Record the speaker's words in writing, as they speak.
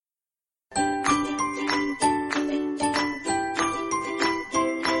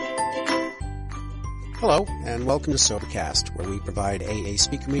Hello, and welcome to Sobercast, where we provide AA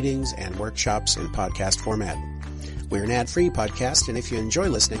speaker meetings and workshops in podcast format. We're an ad-free podcast, and if you enjoy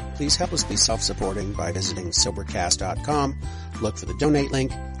listening, please help us be self-supporting by visiting Sobercast.com, look for the donate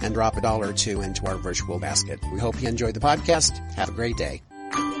link, and drop $1 or $2 into our virtual basket. We hope you enjoy the podcast. Have a great day.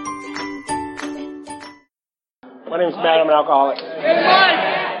 My name is Matt. I'm an alcoholic.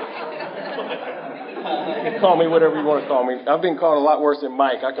 You can call me whatever you want to call me. I've been called a lot worse than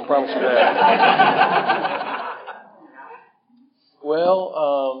Mike, I can promise you that.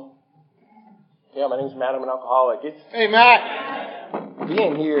 Well, my name is Matt. I'm an alcoholic. Hey, Matt.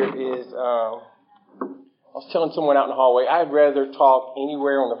 Being here is, I was telling someone out in the hallway, I'd rather talk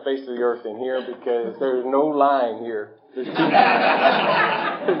anywhere on the face of the earth than here because there's no lying here. There's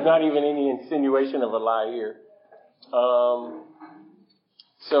not even any insinuation of a lie here.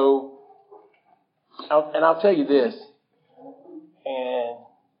 I'll tell you this, and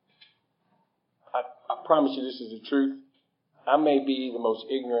I promise you this is the truth. I may be the most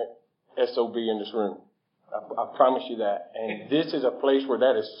ignorant SOB in this room. I promise you that. And this is a place where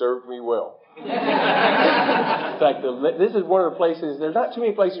that has served me well. In fact, this is one of the places, there's not too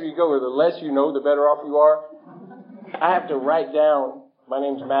many places you go where the less you know, the better off you are. I have to write down, my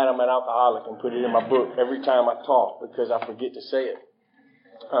name's Matt, I'm an alcoholic, and put it in my book every time I talk because I forget to say it.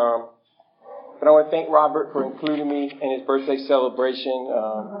 But I want to thank Robert for including me in his birthday celebration.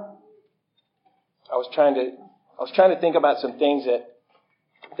 I was trying to think about some things that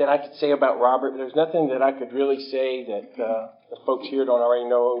I could say about Robert. There's nothing that I could really say that the folks here don't already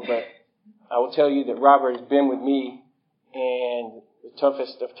know, but I will tell you that Robert has been with me in the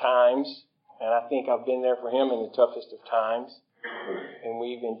toughest of times, and I think I've been there for him in the toughest of times. And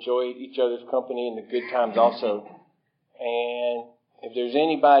we've enjoyed each other's company in the good times also. And if there's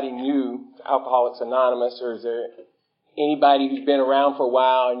anybody new to Alcoholics Anonymous, or is there anybody who's been around for a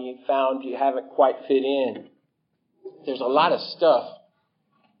while and you found you haven't quite fit in, there's a lot of stuff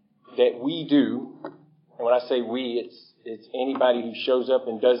that we do. And when I say we, it's anybody who shows up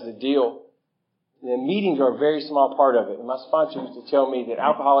and does the deal. The meetings are a very small part of it. And my sponsor used to tell me that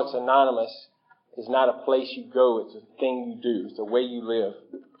Alcoholics Anonymous is not a place you go, it's a thing you do. It's a way you live.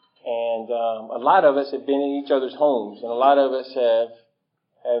 And a lot of us have been in each other's homes, and a lot of us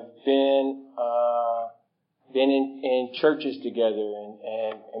have been in churches together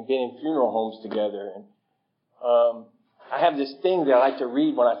and been in funeral homes together. And I have this thing that I like to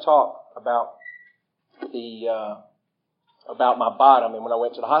read when I talk about about my bottom and when I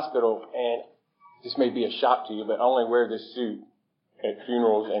went to the hospital. And this may be a shock to you, but I only wear this suit at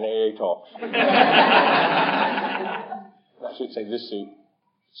funerals and AA talks. I should say this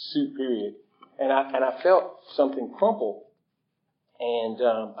suit period. And I felt something crumple. And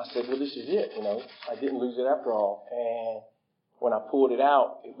I said, well, this is it, I didn't lose it after all. And when I pulled it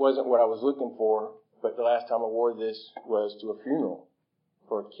out, it wasn't what I was looking for, but the last time I wore this was to a funeral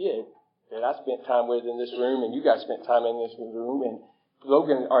for a kid that I spent time with in this room, and you guys spent time in this room, and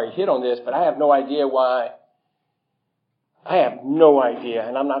Logan already hit on this, but I have no idea why. I have no idea,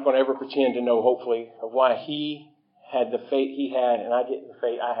 and I'm not going to ever pretend to know, hopefully, of why he had the fate he had, and I get the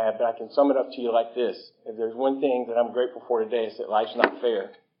fate I had, but I can sum it up to you like this. If there's one thing that I'm grateful for today, it's that life's not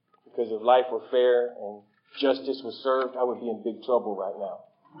fair. Because if life were fair and justice was served, I would be in big trouble right now.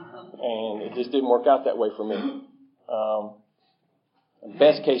 And it just didn't work out that way for me.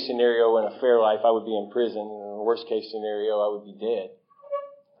 Best case scenario in a fair life, I would be in prison. And in the worst case scenario, I would be dead.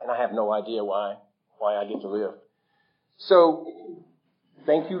 And I have no idea why I get to live. So,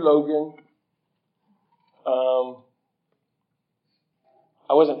 thank you, Logan.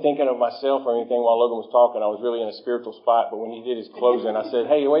 I wasn't thinking of myself or anything while Logan was talking. I was really in a spiritual spot. But when he did his closing, I said,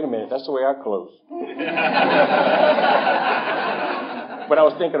 hey, wait a minute. That's the way I close. But I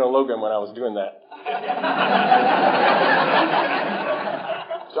was thinking of Logan when I was doing that.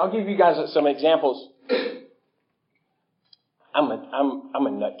 So I'll give you guys some examples. I'm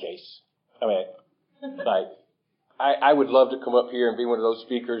a nutcase. I mean, I would love to come up here and be one of those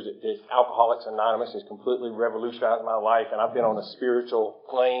speakers that Alcoholics Anonymous has completely revolutionized my life, and I've been on a spiritual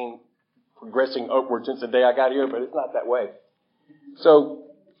plane progressing upward since the day I got here, but it's not that way. So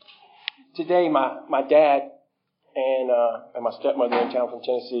today, my dad and my stepmother in town from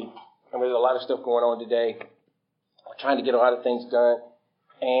Tennessee, and there's a lot of stuff going on today. We're trying to get a lot of things done.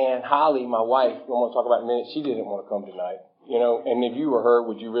 And Holly, my wife, who I'm going to talk about in a minute, she didn't want to come tonight. And if you were her,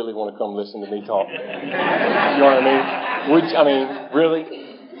 would you really want to come listen to me talk? You know what I mean? Really?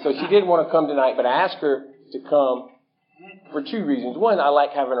 So she didn't want to come tonight, but I asked her to come for two reasons. One, I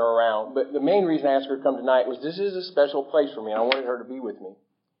like having her around, but the main reason I asked her to come tonight was this is a special place for me, and I wanted her to be with me.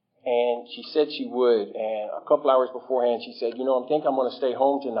 And she said she would, and a couple hours beforehand, she said, I think I'm going to stay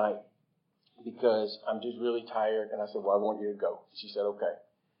home tonight because I'm just really tired. And I said, well, I want you to go. She said, okay.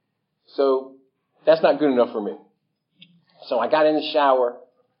 So that's not good enough for me. So I got in the shower,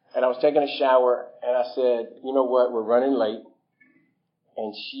 and I was taking a shower, and I said, you know what, we're running late.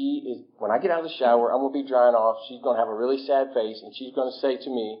 And when I get out of the shower, I'm going to be drying off. She's going to have a really sad face, and she's going to say to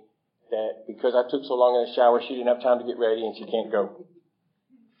me that because I took so long in the shower, she didn't have time to get ready, and she can't go.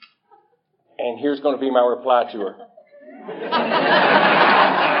 And here's going to be my reply to her.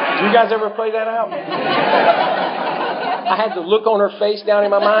 Do you guys ever play that out? I had the look on her face down in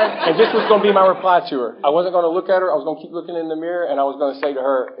my mind, and this was going to be my reply to her. I wasn't going to look at her. I was going to keep looking in the mirror, and I was going to say to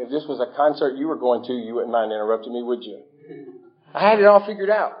her, if this was a concert you were going to, you wouldn't mind interrupting me, would you? I had it all figured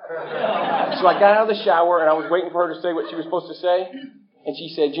out. So I got out of the shower, and I was waiting for her to say what she was supposed to say. And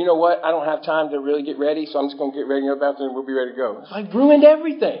she said, you know what? I don't have time to really get ready, so I'm just going to get ready in the bathroom, and we'll be ready to go. It's like, ruined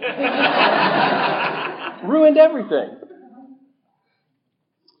everything. Ruined everything.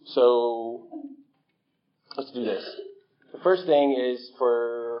 So let's do this. The first thing is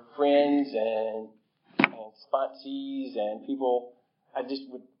for friends and sponsees and people, I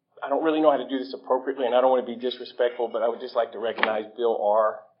don't really know how to do this appropriately, and I don't want to be disrespectful, but I would just like to recognize Bill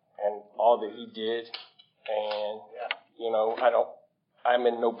R. and all that he did. And, I'm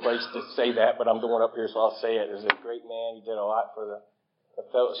in no place to say that, but I'm the one up here, so I'll say it. He's a great man. He did a lot for the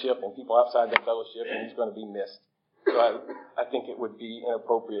fellowship and people outside the fellowship, and he's going to be missed. So I think it would be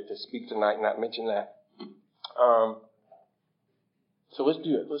inappropriate to speak tonight and not mention that. So let's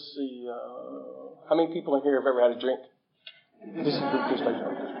do it. Let's see. How many people in here have ever had a drink? This is just like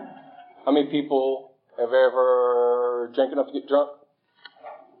how many people have ever drank enough to get drunk?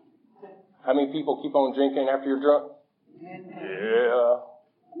 How many people keep on drinking after you're drunk? Yeah.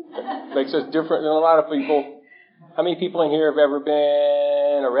 Makes us different than a lot of people. How many people in here have ever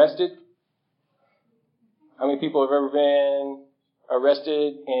been arrested? How many people have ever been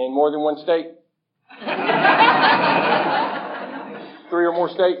arrested in more than one state? 3 or more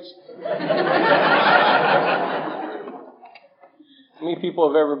states? How many people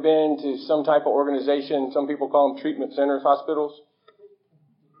have ever been to some type of organization? Some people call them treatment centers, hospitals.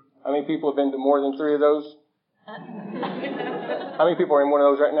 How many people have been to more than 3 of those? How many people are in one of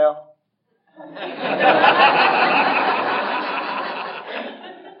those right now?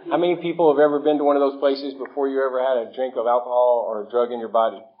 How many people have ever been to one of those places before you ever had a drink of alcohol or a drug in your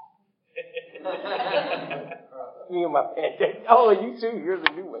body? Me and my man. Oh, you too. You're the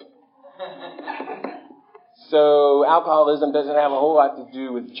new one. So alcoholism doesn't have a whole lot to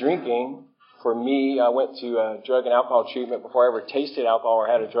do with drinking. For me, I went to drug and alcohol treatment before I ever tasted alcohol or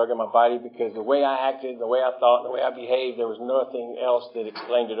had a drug in my body, because the way I acted, the way I thought, the way I behaved, there was nothing else that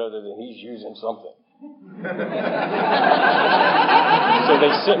explained it other than he's using something. So they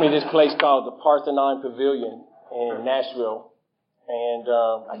sent me this place called the Parthenon Pavilion in Nashville. And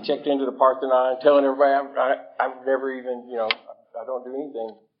I checked into the Parthenon, telling everybody I've never even, I don't do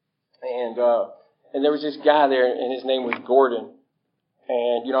anything. And there was this guy there, and his name was Gordon.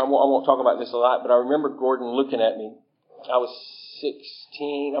 And, I won't talk about this a lot, but I remember Gordon looking at me. I was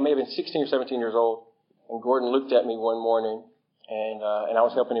 16, I may have been 16 or 17 years old. And Gordon looked at me one morning, and I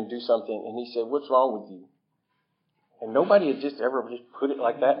was helping him do something. And he said, "What's wrong with you?" And nobody had ever put it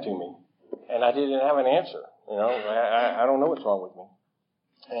like that to me. And I didn't have an answer. I don't know what's wrong with me.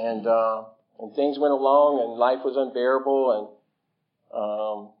 And things went along, and life was unbearable. And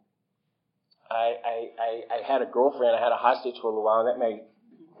I had a girlfriend. I had a hostage for a little while, and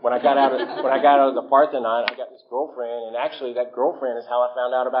when I got out of the Parthenon, I got this girlfriend, and actually that girlfriend is how I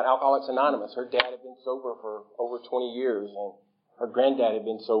found out about Alcoholics Anonymous. Her dad had been sober for over 20 years, and her granddad had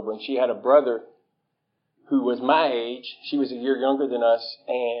been sober, and she had a brother who was my age. She was a year younger than us,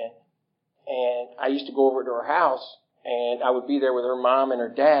 and I used to go over to her house, and I would be there with her mom and her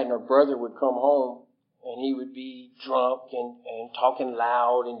dad, and her brother would come home, and he would be drunk and talking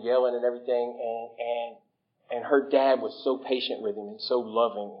loud and yelling and everything, and her dad was so patient with him and so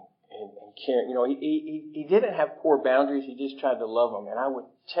loving and caring. He didn't have poor boundaries. He just tried to love him. And I would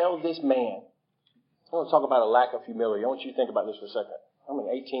tell this man, I want to talk about a lack of humility. I want you to think about this for a second. I'm an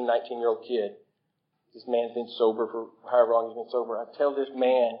 18, 19-year-old kid. This man's been sober for however long he's been sober. I tell this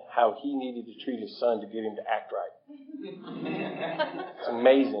man how he needed to treat his son to get him to act right. It's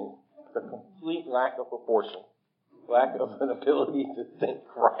amazing. The complete lack of proportion. Lack of an ability to think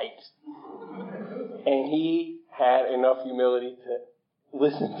right. And he had enough humility to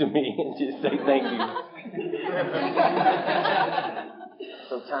listen to me and just say thank you.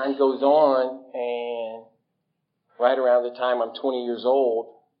 So time goes on, and right around the time I'm 20 years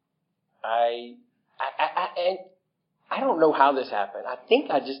old, I don't know how this happened. I think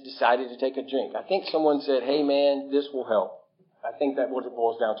I just decided to take a drink. I think someone said, "Hey man, this will help." I think that's what it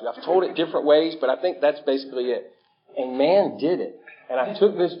boils down to. I've told it different ways, but I think that's basically it. And man did it. And I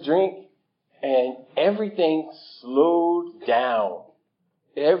took this drink and everything slowed down.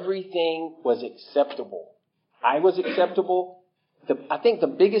 Everything was acceptable. I was acceptable. I think the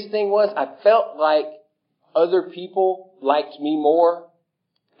biggest thing was I felt like other people liked me more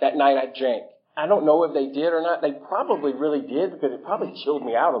that night I drank. I don't know if they did or not. They probably really did because it probably chilled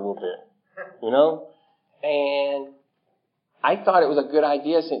me out a little bit, And I thought it was a good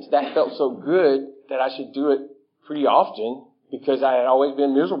idea since that felt so good that I should do it pretty often because I had always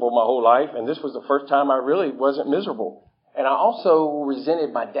been miserable my whole life, and this was the first time I really wasn't miserable. And I also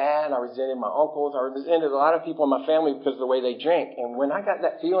resented my dad, I resented my uncles, I resented a lot of people in my family because of the way they drank. And when I got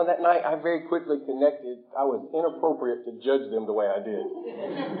that feeling that night, I very quickly connected. I was inappropriate to judge them the way I did.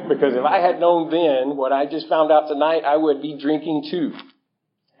 Because if I had known then what I just found out tonight, I would be drinking too.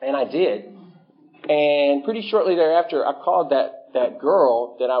 And I did. And pretty shortly thereafter, I called that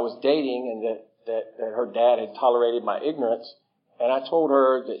girl that I was dating and that her dad had tolerated my ignorance. And I told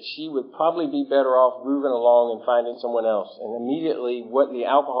her that she would probably be better off moving along and finding someone else. And immediately what the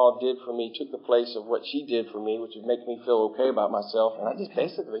alcohol did for me took the place of what she did for me, which would make me feel okay about myself. And I just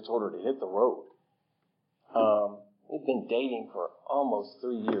basically told her to hit the road. We'd been dating for almost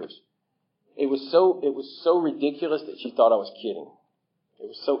 3 years. It was so ridiculous that she thought I was kidding. It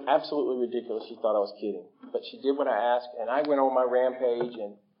was so absolutely ridiculous she thought I was kidding. But she did what I asked, and I went on my rampage,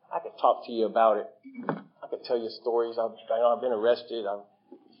 and I could talk to you about it. I could tell you stories. I've been arrested.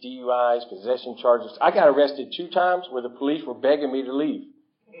 DUIs, possession charges. I got arrested 2 times where the police were begging me to leave.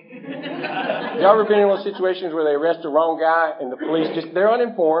 Y'all ever been in those situations where they arrest the wrong guy and the police they're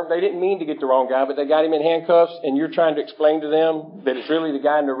uninformed. They didn't mean to get the wrong guy, but they got him in handcuffs and you're trying to explain to them that it's really the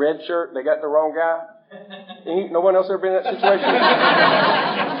guy in the red shirt. They got the wrong guy. No one else ever been in that situation?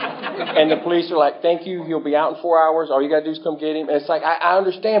 And the police are like, thank you, he'll be out in 4 hours. All you got to do is come get him. And it's like, I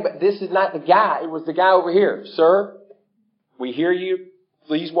understand, but this is not the guy. It was the guy over here. Sir, we hear you.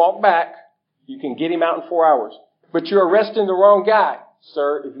 Please walk back. You can get him out in 4 hours. But you're arresting the wrong guy.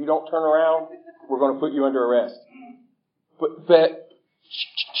 Sir, if you don't turn around, we're going to put you under arrest. But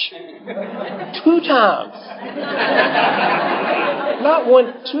 2 times. Not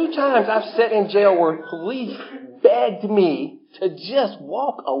 1, 2 times I've sat in jail where police begged me to just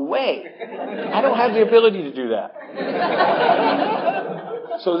walk away. I don't have the ability to do that.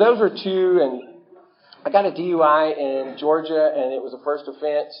 So those were 2, and I got a DUI in Georgia, and it was a first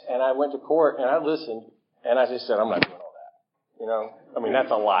offense, and I went to court, and I listened, and I just said, I'm not doing all that.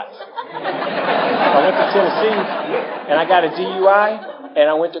 That's a lot. I went to Tennessee, and I got a DUI, and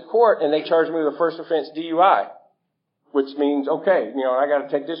I went to court, and they charged me with a first offense DUI, which means, okay, I got to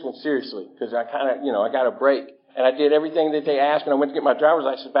take this one seriously, because I got a break. And I did everything that they asked, and I went to get my driver's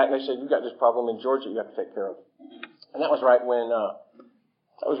license back, and they said, you got this problem in Georgia, you have to take care of it. And that was right when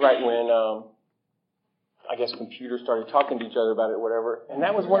I guess computers started talking to each other about it or whatever. And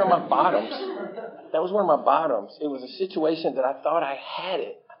that was one of my bottoms. It was a situation that I thought I had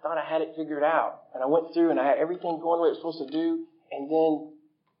it. I thought I had it figured out. And I went through and I had everything going the way it was supposed to do. And then,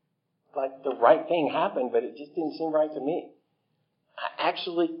 the right thing happened, but it just didn't seem right to me. I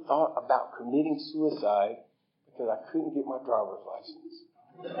actually thought about committing suicide because I couldn't get my driver's license.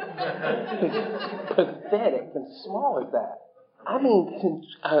 It's pathetic and small as that.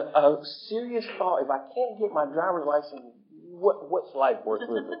 A serious thought. If I can't get my driver's license, what's life worth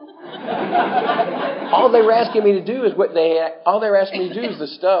living? All they were asking me to do is the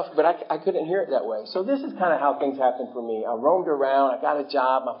stuff, but I couldn't hear it that way. So this is kind of how things happened for me. I roamed around. I got a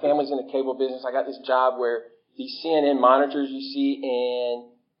job. My family's in the cable business. I got this job where these CNN monitors you see in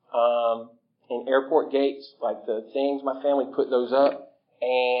airport gates, like the things, my family put those up.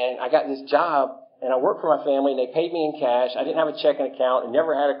 And I got this job. And I worked for my family, and they paid me in cash. I didn't have a checking account. I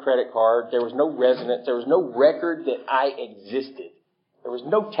never had a credit card. There was no residence. There was no record that I existed. There was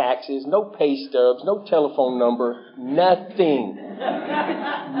no taxes, no pay stubs, no telephone number, nothing.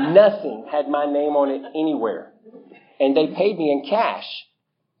 Nothing had my name on it anywhere. And they paid me in cash.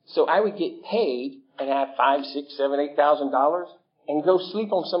 So I would get paid and have $5,000, $6,000, $7,000, $8,000 and go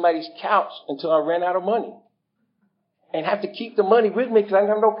sleep on somebody's couch until I ran out of money. And have to keep the money with me because I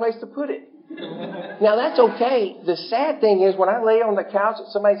didn't have no place to put it. Now, that's okay. The sad thing is when I lay on the couch at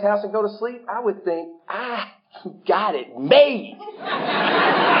somebody's house and go to sleep, I would think, I got it made.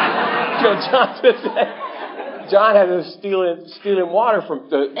 John had to stealing water from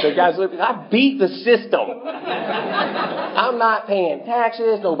the guys living. I beat the system. I'm not paying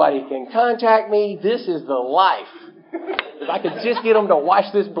taxes. Nobody can contact me. This is the life. If I could just get them to wash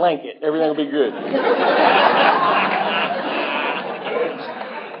this blanket, everything will be good.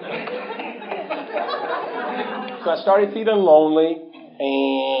 So I started feeling lonely,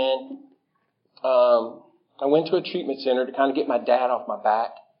 and I went to a treatment center to kind of get my dad off my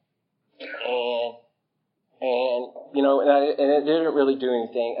back, and it didn't really do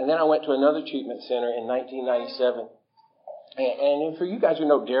anything. And then I went to another treatment center in 1997, and for you guys who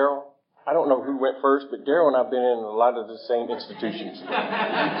know Daryl, I don't know who went first, but Daryl and I've been in a lot of the same institutions.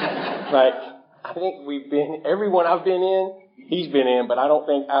 Like, I think everyone I've been in, he's been in, but I don't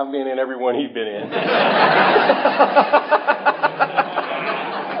think I've been in everyone he's been in.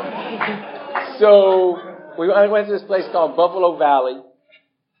 So, I went to this place called Buffalo Valley,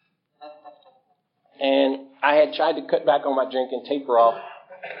 and I had tried to cut back on my drinking, taper off,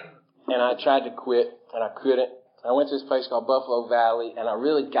 and I tried to quit, and I couldn't. I went to this place called Buffalo Valley, and I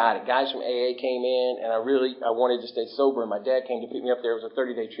really got it. Guys from AA came in, and I wanted to stay sober, and my dad came to pick me up there. It was a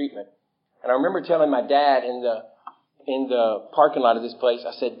 30-day treatment. And I remember telling my dad in the parking lot of this place,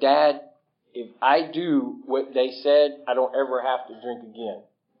 I said, Dad, if I do what they said, I don't ever have to drink again.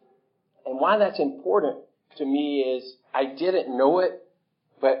 And why that's important to me is I didn't know it,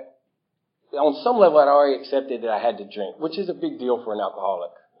 but on some level I'd already accepted that I had to drink, which is a big deal for an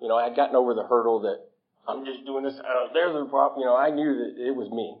alcoholic. You know, I had gotten over the hurdle that I'm just doing this. There's a problem. You know, I knew that it was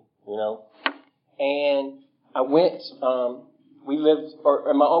me, you know. And I went,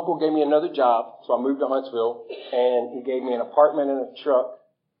 my uncle gave me another job, so I moved to Huntsville, and he gave me an apartment and a truck.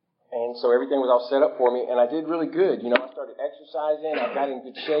 And so everything was all set up for me, and I did really good. You know, I started exercising, I got in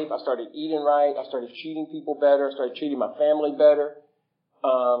good shape, I started eating right, I started treating people better, I started treating my family better.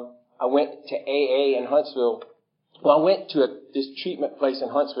 I went to AA in Huntsville. Well, I went to this treatment place in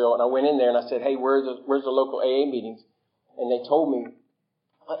Huntsville, and I went in there and I said, hey, where's the local AA meetings? And they told me,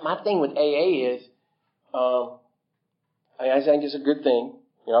 my thing with AA is, I think it's a good thing.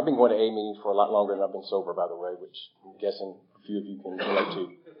 You know, I've been going to AA meetings for a lot longer than I've been sober, by the way, which I'm guessing a few of you can relate to.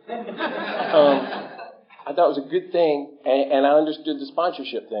 I thought it was a good thing, and I understood the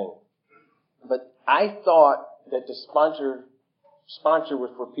sponsorship thing. But I thought that the sponsor was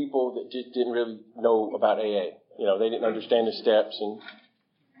for people that just didn't really know about AA. You know, they didn't understand the steps, and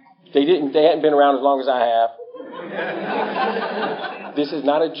they hadn't been around as long as I have. This is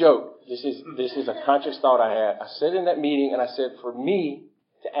not a joke. This is a conscious thought I had. I sat in that meeting and I said, for me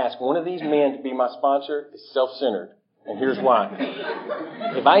to ask one of these men to be my sponsor is self-centered. And here's why.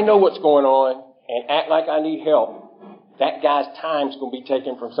 If I know what's going on and act like I need help, that guy's time's going to be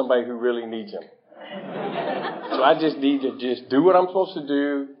taken from somebody who really needs him. So I just need to just do what I'm supposed to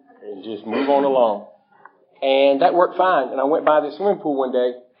do and just move on along. And that worked fine. And I went by the swimming pool one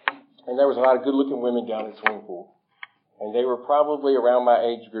day, and there was a lot of good-looking women down in the swimming pool. And they were probably around my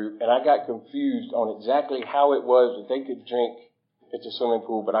age group, and I got confused on exactly how it was that they could drink at the swimming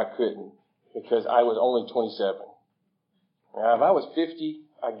pool, but I couldn't, because I was only 27. Now, if I was 50,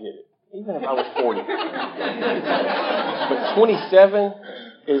 I get it. Even if I was 40. But 27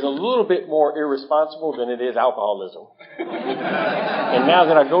 is a little bit more irresponsible than it is alcoholism. And now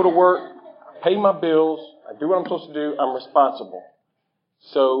that I go to work, I pay my bills, I do what I'm supposed to do, I'm responsible.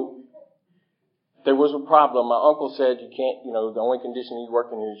 So there was a problem. My uncle said, you can't, you know, the only condition you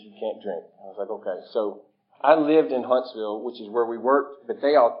work in here is you can't drink. I was like, okay. So I lived in Huntsville, which is where we worked, but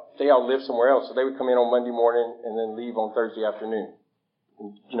they all lived somewhere else. So they would come in on Monday morning and then leave on Thursday afternoon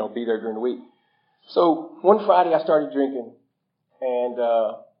and, you know, be there during the week. So one Friday I started drinking, and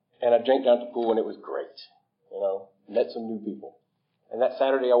I drank down at the pool, and it was great. You know, met some new people. And that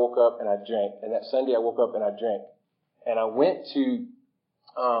Saturday I woke up and I drank. And that Sunday I woke up and I drank. And I went to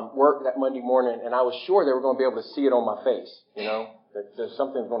work that Monday morning, and I was sure they were going to be able to see it on my face, you know, that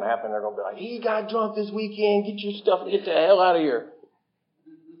something's going to happen. They're going to be like, he got drunk this weekend, get your stuff and get the hell out of here.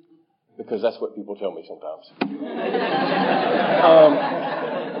 Because that's what people tell me sometimes.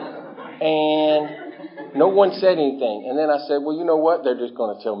 And no one said anything. And then I said, well, you know what? They're just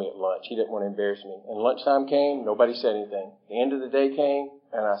going to tell me at lunch. He didn't want to embarrass me. And lunchtime came, nobody said anything. The end of the day came,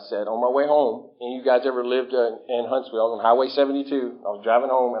 and I said, on my way home, and you guys ever lived in Huntsville on Highway 72, I was driving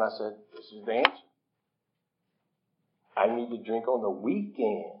home, and I said, this is the answer. I need to drink on the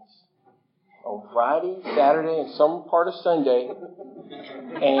weekends, on Friday, Saturday, and some part of Sunday.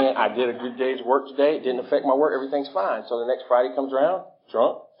 And I did a good day's work today. It didn't affect my work. Everything's fine. So the next Friday comes around,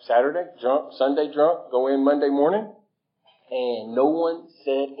 drunk. Saturday, drunk. Sunday, drunk. Go in Monday morning. And no one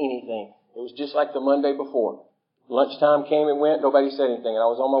said anything. It was just like the Monday before. Lunchtime came and went. Nobody said anything. And I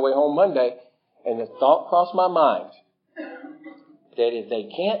was on my way home Monday, and the thought crossed my mind that if they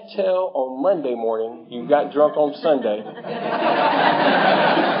can't tell on Monday morning you got drunk on Sunday,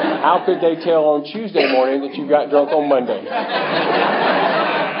 how could they tell on Tuesday morning that you got drunk on Monday? It's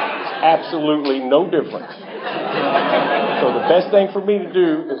absolutely no difference. So the best thing for me to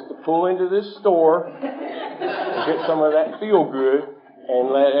do is to pull into this store, get some of that feel good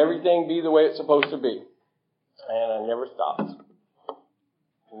and let everything be the way it's supposed to be. And I never stopped.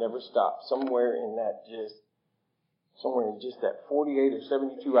 Somewhere in just that 48 or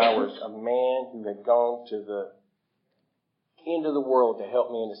 72 hours, a man who had gone to the end of the world to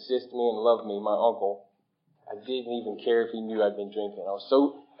help me and assist me and love me, my uncle, I didn't even care if he knew I'd been drinking. I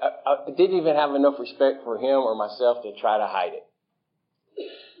didn't even have enough respect for him or myself to try to hide it.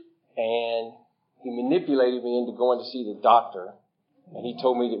 And he manipulated me into going to see the doctor. And he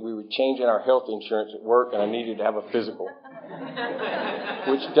told me that we were changing our health insurance at work and I needed to have a physical.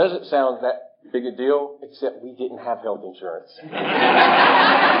 Which doesn't sound that big a deal, except we didn't have health insurance. It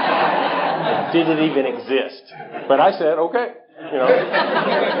didn't even exist. But I said, okay,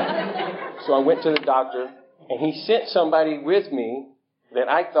 So I went to the doctor and he sent somebody with me that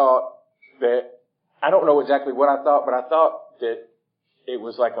I thought that, I don't know exactly what I thought, but I thought that it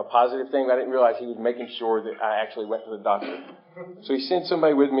was like a positive thing. But I didn't realize he was making sure that I actually went to the doctor. So he sent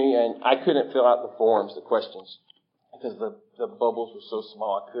somebody with me, and I couldn't fill out the forms, the questions, because the bubbles were so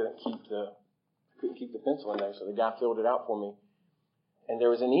small. I couldn't keep the pencil in there. So the guy filled it out for me. And there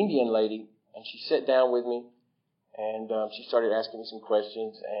was an Indian lady, and she sat down with me, and she started asking me some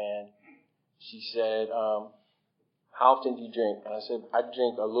questions. And she said, "How often do you drink?" And I said, "I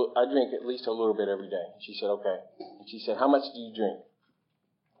drink at least a little bit every day." And she said, "Okay." And she said, "How much do you drink?"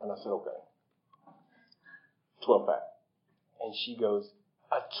 And I said, "Okay, 12-pack." And she goes,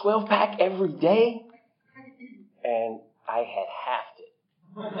 "A 12-pack every day?" And I had halved it.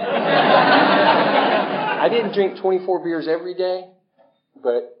 I didn't drink 24 beers every day,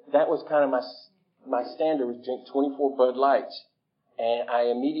 but that was kind of my standard, was drink 24 Bud Lights. And I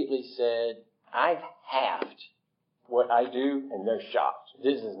immediately said, "I've halved what I do," and they're shocked.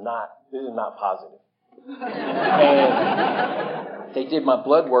 This is not positive. And they did my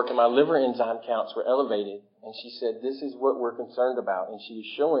blood work, and my liver enzyme counts were elevated. And she said, "This is what we're concerned about." And she was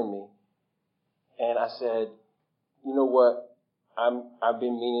showing me. And I said, "You know what? I've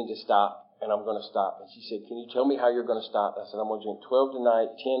been meaning to stop, and I'm going to stop." And she said, "Can you tell me how you're going to stop?" I said, "I'm going to drink 12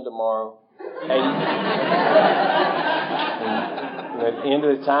 tonight, 10 tomorrow, 8. And at the end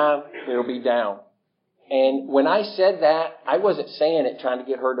of the time, it'll be down." And when I said that, I wasn't saying it trying to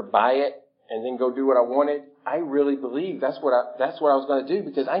get her to buy it and then go do what I wanted. I really believed that's what I was going to do,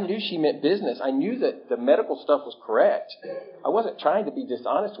 because I knew she meant business. I knew that the medical stuff was correct. I wasn't trying to be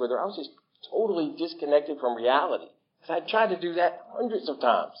dishonest with her. I was just totally disconnected from reality. Because I tried to do that hundreds of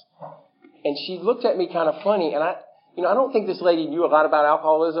times. And she looked at me kind of funny, and I don't think this lady knew a lot about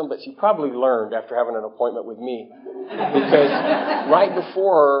alcoholism, but she probably learned after having an appointment with me. Because right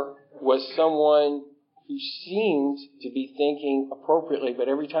before her was someone who seemed to be thinking appropriately, but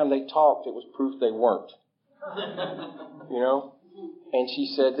every time they talked, it was proof they weren't. And she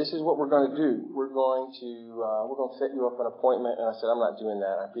said, "This is what we're going to do. We're going to set you up an appointment." And I said, "I'm not doing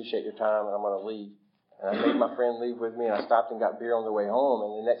that. I appreciate your time, and I'm going to leave." And I made my friend leave with me, and I stopped and got beer on the way home.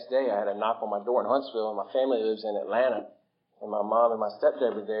 And the next day, I had a knock on my door in Huntsville, and my family lives in Atlanta. And my mom and my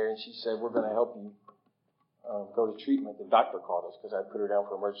stepdad were there, and she said, "We're going to help you go to treatment." The doctor called us because I put her down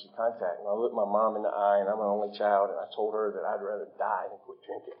for emergency contact. And I looked my mom in the eye, and I'm an only child, and I told her that I'd rather die than quit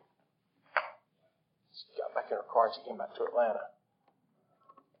drinking. She got back in her car, and she came back to Atlanta.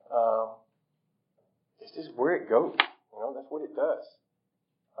 This is where it goes. That's what it does.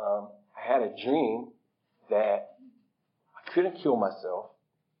 I had a dream that I couldn't kill myself.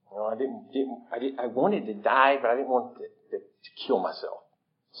 I wanted to die, but I didn't want to kill myself.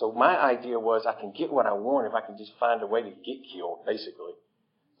 So my idea was I can get what I want if I can just find a way to get killed, basically.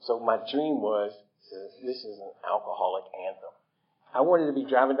 So my dream was, this is an alcoholic anthem. I wanted to be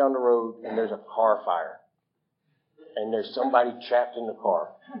driving down the road and there's a car fire. And there's somebody trapped in the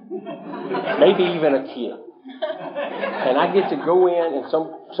car. Maybe even a kid. And I get to go in, and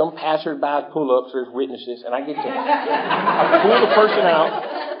some passerby pull up, so there's witnesses, and I pull the person out,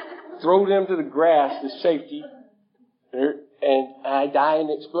 throw them to the grass to safety, and I die in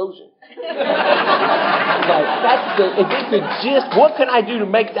the explosion. If it's the gist, what can I do to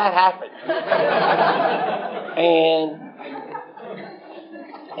make that happen?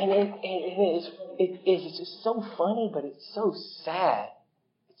 It's just so funny, but it's so sad.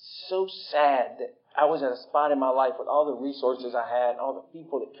 It's so sad that I was at a spot in my life with all the resources I had, and all the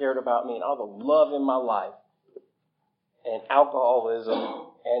people that cared about me, and all the love in my life. And alcoholism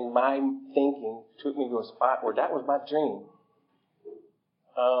and my thinking took me to a spot where that was my dream.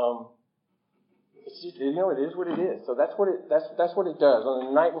 It's just, it is what it is. So that's what it does. On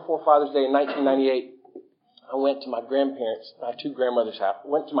the night before Father's Day in 1998, I went to my grandparents' house,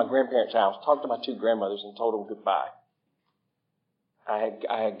 talked to my two grandmothers, and told them goodbye. I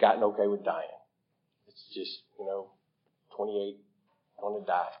had gotten okay with dying. it's just, 28, going to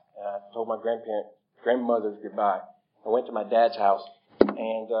die. And I told my grandmothers goodbye. I went to my dad's house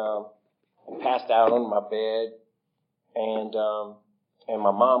and passed out on my bed. And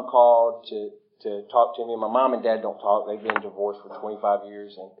my mom called to talk to me. My mom and dad don't talk. They've been divorced for 25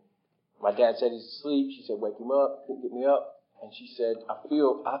 years. And my dad said he's asleep. She said, wake him up. Couldn't get me up. And she said, I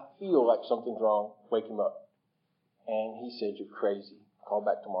feel like something's wrong. Wake him up. And he said, you're crazy. Call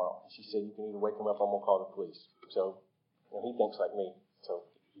back tomorrow. She said, you can either wake him up or I'm going to call the police. So, he thinks like me. So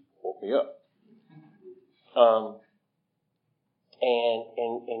he woke me up.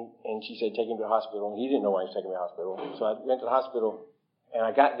 And she said, take him to the hospital. And he didn't know why he was taking me to the hospital. So I went to the hospital and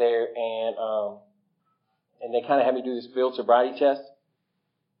I got there and they kind of had me do this field sobriety test.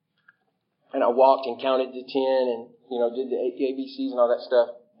 And I walked and counted to 10 and, did the ABCs and all that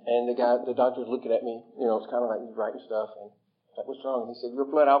stuff. And the doctor was looking at me, it's kind of like he's writing stuff. And I was like, what's wrong? And he said, your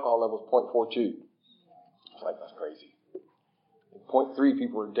blood alcohol level is 0.42. I was like, that's crazy. 0.3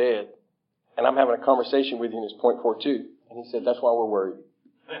 people are dead. And I'm having a conversation with you and it's 0.42. And he said, that's why we're worried.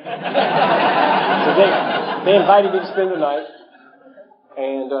 So they invited me to spend the night.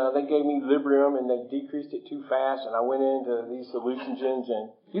 And they gave me Librium and they decreased it too fast. And I went into these hallucinogens.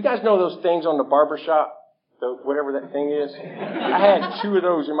 And you guys know those things on the barber shop? Whatever that thing is. I had 2 of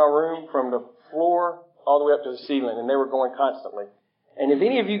those in my room from the floor all the way up to the ceiling. And they were going constantly. And if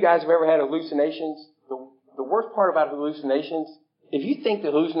any of you guys have ever had hallucinations, the worst part about hallucinations, if you think the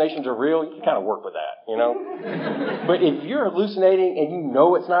hallucinations are real, you can kind of work with that, But if you're hallucinating and you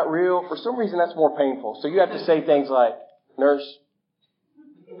know it's not real, for some reason that's more painful. So you have to say things like, nurse,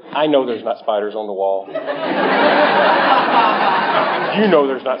 I know there's not spiders on the wall. You know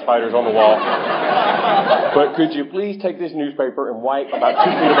there's not spiders on the wall. But could you please take this newspaper and wipe about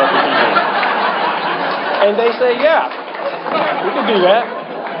 2 feet above the ceiling? And they say, yeah, we can do that.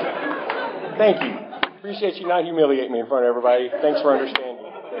 Thank you. Appreciate you not humiliating me in front of everybody. Thanks for understanding.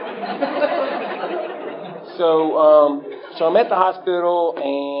 So I'm at the hospital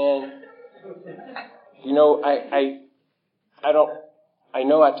and, I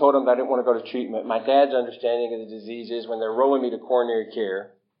know I told them that I didn't want to go to treatment. My dad's understanding of the disease is when they're rolling me to coronary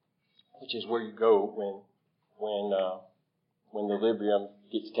care, which is where you go when the Librium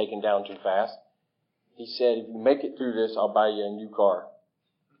gets taken down too fast. He said, if you make it through this, I'll buy you a new car.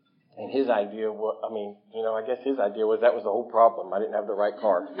 And his idea was, I guess his idea was that was the whole problem. I didn't have the right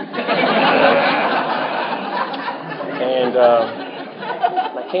car. And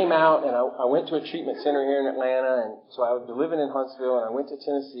I came out and I went to a treatment center here in Atlanta. And so I was living in Huntsville and I went to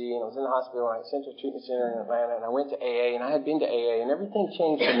Tennessee and I was in the hospital and I sent to a treatment center in Atlanta and I went to AA and I had been to AA and everything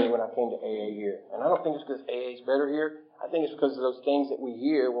changed for me when I came to AA here. And I don't think it's because AA is better here. I think it's because of those things that we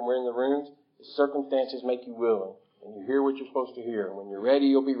hear when we're in the rooms. The circumstances make you willing. And you hear what you're supposed to hear. When you're ready,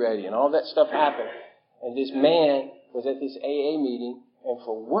 you'll be ready. And all that stuff happened. And this man was at this AA meeting, and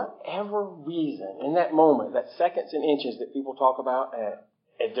for whatever reason, in that moment, that seconds and inches that people talk about, and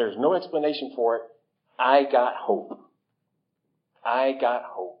there's no explanation for it, I got hope. I got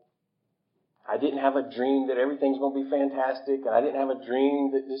hope. I didn't have a dream that everything's going to be fantastic, and I didn't have a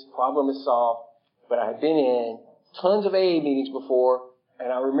dream that this problem is solved, but I had been in tons of AA meetings before,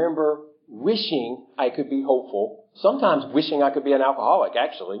 and I remember wishing I could be hopeful. Sometimes wishing I could be an alcoholic,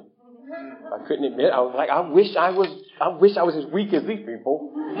 actually. I couldn't admit. I was like, I wish I was as weak as these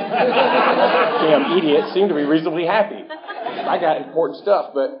people. Damn idiots seem to be reasonably happy. I got important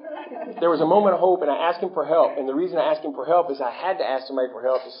stuff, but there was a moment of hope and I asked him for help. And the reason I asked him for help is I had to ask somebody for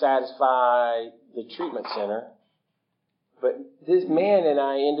help to satisfy the treatment center. But this man and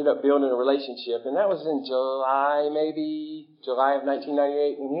I ended up building a relationship, and that was in July of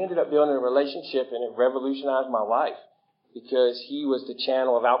 1998, and we ended up building a relationship, and it revolutionized my life because he was the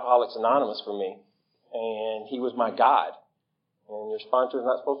channel of Alcoholics Anonymous for me, and he was my God. And your sponsor is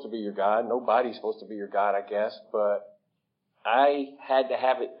not supposed to be your God. Nobody's supposed to be your God, I guess, but I had to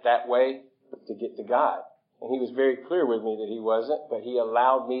have it that way to get to God. And he was very clear with me that he wasn't, but he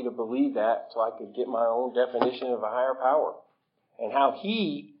allowed me to believe that so I could get my own definition of a higher power. And how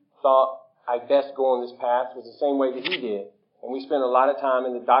he thought I best go on this path was the same way that he did. And we spent a lot of time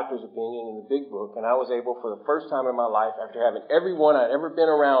in the doctor's opinion in the big book, and I was able for the first time in my life, after having everyone I'd ever been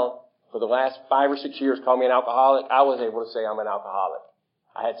around for the last 5 or 6 years call me an alcoholic, I was able to say I'm an alcoholic.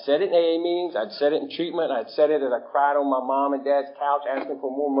 I had said it in AA meetings, I'd said it in treatment, I'd said it as I cried on my mom and dad's couch asking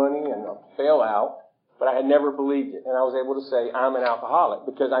for more money and a bailout. But I had never believed it. And I was able to say, I'm an alcoholic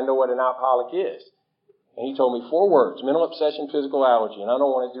because I know what an alcoholic is. And he told me 4 words, mental obsession, physical allergy. And I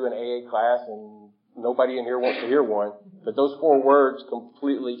don't want to do an AA class, and nobody in here wants to hear one. But those 4 words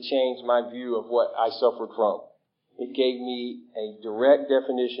completely changed my view of what I suffered from. It gave me a direct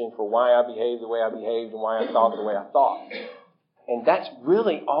definition for why I behaved the way I behaved and why I thought the way I thought. And that's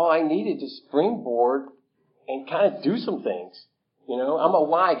really all I needed to springboard and kind of do some things. You know, I'm a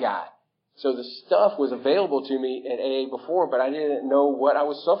why guy. So the stuff was available to me at AA before, but I didn't know what I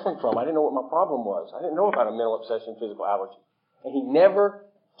was suffering from. I didn't know what my problem was. I didn't know about a mental obsession, physical allergy. And he never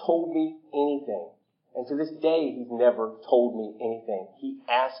told me anything. And to this day, he's never told me anything. He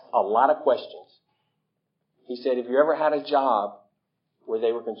asked a lot of questions. He said, have you ever had a job where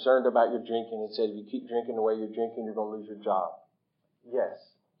they were concerned about your drinking and said, if you keep drinking the way you're drinking, you're going to lose your job? Yes.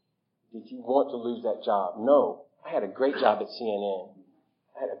 Did you want to lose that job? No. I had a great job at CNN.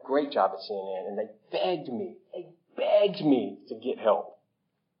 And they begged me to get help.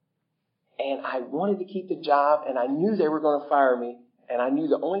 And I wanted to keep the job, and I knew they were going to fire me, and I knew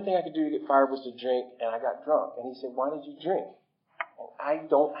the only thing I could do to get fired was to drink, and I got drunk. And he said, why did you drink? And I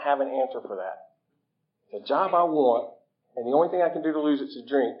don't have an answer for that. The job I want, and the only thing I can do to lose it's to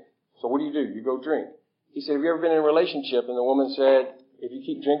drink. So what do? You go drink. He said, have you ever been in a relationship? And the woman said, if you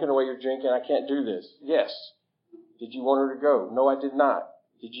keep drinking the way you're drinking, I can't do this. Yes. Did you want her to go? No, I did not.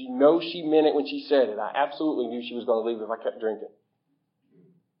 Did you know she meant it when she said it? I absolutely knew she was going to leave if I kept drinking.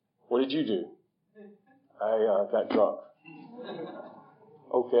 What did you do? I got drunk.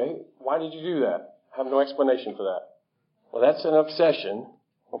 Okay. Why did you do that? I have no explanation for that. Well, that's an obsession.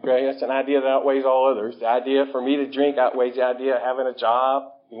 Okay. That's an idea that outweighs all others. The idea for me to drink outweighs the idea of having a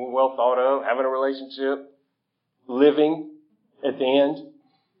job, being well thought of, having a relationship, living at the end.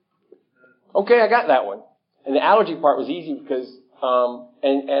 Okay, I got that one. And the allergy part was easy because,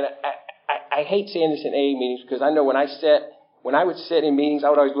 I hate saying this in AA meetings because I know when I would sit in meetings, I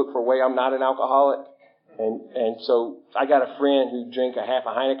would always look for a way I'm not an alcoholic. And so I got a friend who drank a half a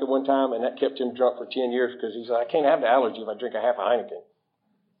Heineken one time, and that kept him drunk for 10 years because he said, I can't have the allergy if I drink a half a Heineken.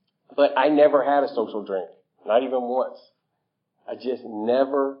 But I never had a social drink, not even once. I just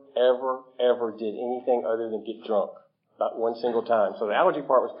never, ever, ever did anything other than get drunk. Not one single time. So the allergy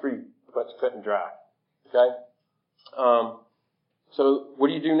part was pretty much cut and dry. Okay? So what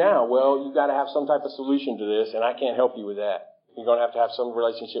do you do now? Well, you've got to have some type of solution to this, and I can't help you with that. You're going to have some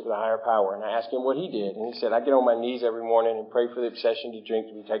relationship with a higher power. And I asked him what he did. And he said, I get on my knees every morning and pray for the obsession to drink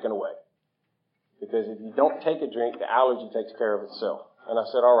to be taken away. Because if you don't take a drink, the allergy takes care of itself. And I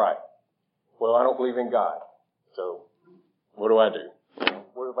said, all right. Well, I don't believe in God. So what do I do?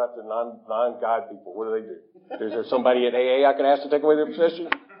 What about the non-God people? What do they do? Is there somebody at AA I can ask to take away the obsession?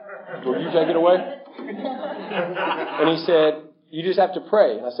 Will you take it away? And he said, you just have to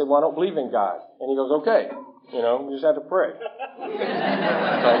pray. And I said, well, I don't believe in God. And he goes, okay. You know, you just have to pray.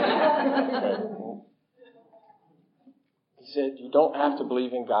 He said, you don't have to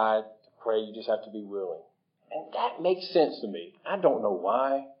believe in God to pray. You just have to be willing. And that makes sense to me. I don't know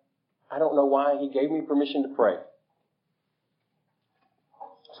why. He gave me permission to pray.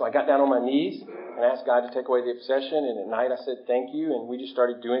 So I got down on my knees and asked God to take away the obsession. And at night I said, thank you. And we just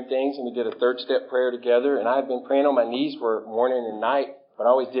started doing things. And we did a 3rd-step prayer together. And I had been praying on my knees for morning and night. But I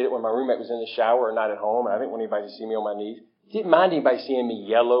always did it when my roommate was in the shower or not at home. And I didn't want anybody to see me on my knees. Didn't mind anybody seeing me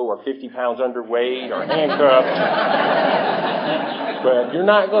yellow or 50 pounds underweight or handcuffed. But you're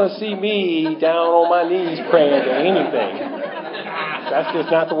not going to see me down on my knees praying to anything. That's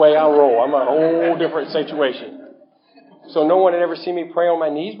just not the way I roll. I'm a whole different situation. So no one had ever seen me pray on my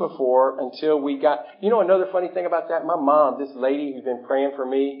knees before until we got... You know another funny thing about that? My mom, this lady who's been praying for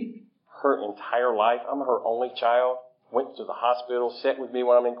me her entire life, I'm her only child, went to the hospital, sat with me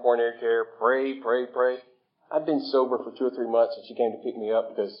when I'm in coronary care, pray. I've been sober for 2 or 3 months, and she came to pick me up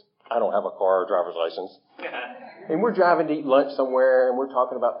because I don't have a car or driver's license. And we're driving to eat lunch somewhere, and we're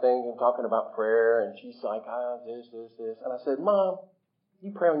talking about things and talking about prayer, and she's like, this. And I said, Mom,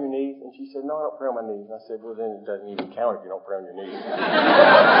 you pray on your knees? And she said, no, I don't pray on my knees. And I said, well, then it doesn't even count if you don't pray on your knees.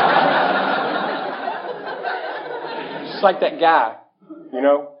 Just like that guy,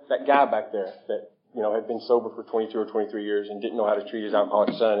 that guy back there that, had been sober for 22 or 23 years and didn't know how to treat his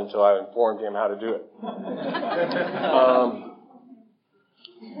alcoholic son until I informed him how to do it.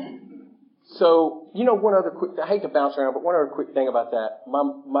 So, one other quick, I hate to bounce around, but one other quick thing about that.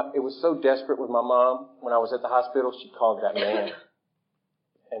 It was so desperate with my mom when I was at the hospital, she called that man.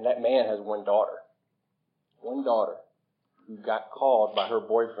 And that man has one daughter who got called by her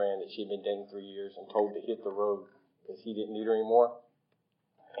boyfriend that she'd been dating 3 years and told to hit the road because he didn't need her anymore.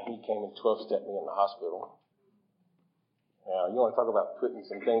 And he came and 12-stepped me in the hospital. Now, you want to talk about putting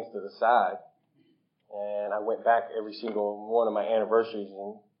some things to the side. And I went back every single one of my anniversaries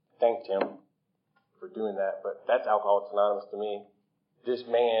and thanked him for doing that. But that's Alcoholics Anonymous to me. This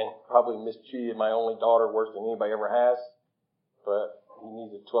man probably mistreated my only daughter worse than anybody ever has. But he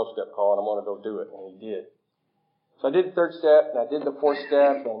needs a 12-step call, and I'm going to go do it. And he did. So I did the third step, and I did the fourth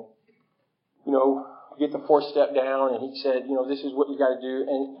step, and, get the fourth step down, and he said, this is what you got to do.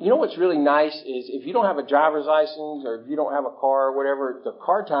 And what's really nice is if you don't have a driver's license or if you don't have a car or whatever, the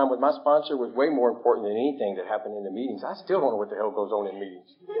car time with my sponsor was way more important than anything that happened in the meetings. I still don't know what the hell goes on in meetings.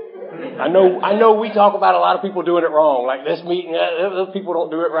 I know we talk about a lot of people doing it wrong, like this meeting, those people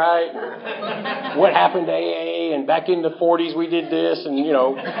don't do it right. And what happened to AA, and back in the 40s we did this, and, in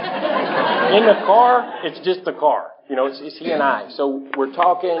the car, it's just the car. It's he and I. So we're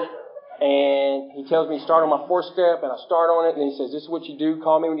talking. And he tells me to start on my fourth step, and I start on it, and he says, this is what you do,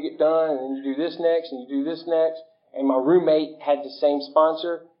 call me when you get done, and then you do this next, and you do this next. And my roommate had the same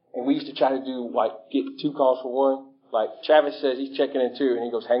sponsor, and we used to try to do, get 2 calls for one. Like, Travis says he's checking in too, and he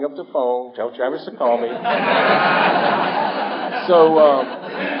goes, hang up the phone, tell Travis to call me.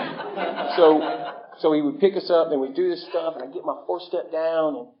 So he would pick us up, and we'd do this stuff, and I get my fourth step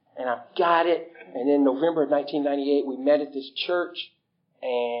down, and I got it. And in November of 1998, we met at this church,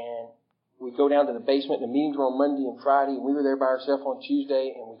 and we go down to the basement. The meetings were on Monday and Friday. And we were there by ourselves on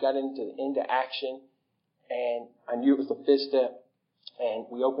Tuesday, and we got into action. And I knew it was the fifth step. And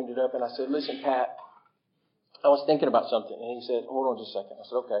we opened it up, and I said, listen, Pat, I was thinking about something. And he said, hold on just a second. I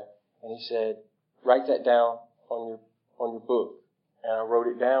said, okay. And he said, write that down on your book. And I wrote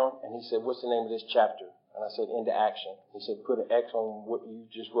it down, and he said, what's the name of this chapter? And I said, into action. He said, put an X on what you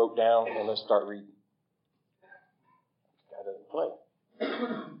just wrote down, and let's start reading. Got it in play.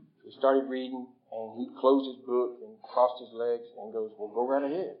 We started reading, and he closed his book and crossed his legs and goes, well, go right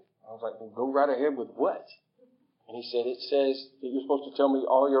ahead. I was like, well, go right ahead with what? And he said, it says that you're supposed to tell me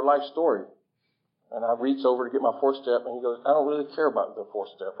all your life story. And I reached over to get my fourth step, and he goes, I don't really care about the fourth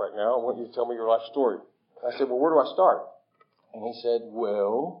step right now. I want you to tell me your life story. And I said, well, where do I start? And he said,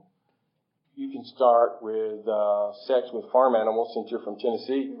 well, you can start with sex with farm animals since you're from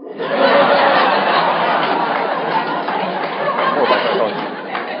Tennessee.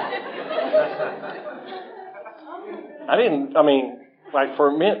 For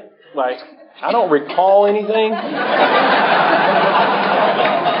a minute, I don't recall anything.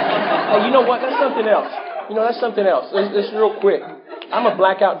 Hey, you know what? That's something else. That's something else. It's real quick. I'm a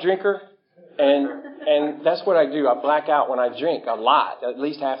blackout drinker, and that's what I do. I black out when I drink a lot, at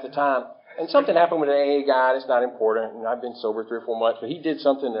least half the time. And something happened with an AA guy that's not important, and I've been sober 3 or 4 months, but he did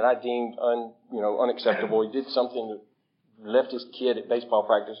something that I deemed unacceptable. He did something that left his kid at baseball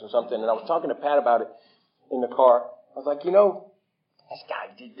practice or something, and I was talking to Pat about it in the car. I was like, this guy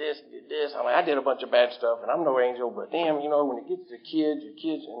did this, did this. I did a bunch of bad stuff, and I'm no angel, but damn, when it gets to your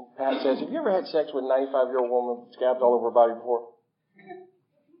kids, and Pat says, have you ever had sex with a 95-year-old woman with scabs all over her body before?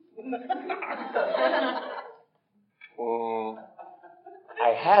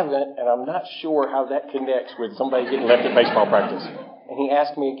 I haven't, and I'm not sure how that connects with somebody getting left at baseball practice. And he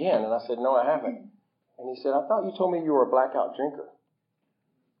asked me again, and I said, no, I haven't. And he said, I thought you told me you were a blackout drinker.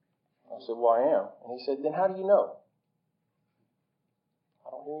 I said, well, I am. And he said, then how do you know? I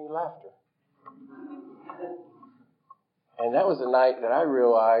don't hear any laughter. And that was the night that I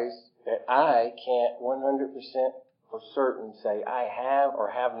realized that I can't 100% for certain say I have or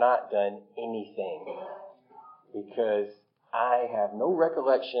have not done anything, because I have no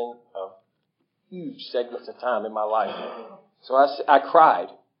recollection of huge segments of time in my life. So I cried,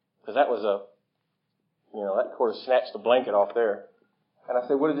 because that was that sort of snatched the blanket off there. And I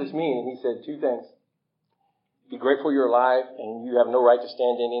said, what does this mean? And he said 2 things. Be grateful you're alive, and you have no right to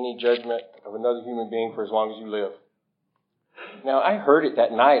stand in any judgment of another human being for as long as you live. Now, I heard it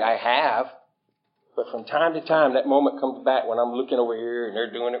that night. I have. But from time to time, that moment comes back when I'm looking over here and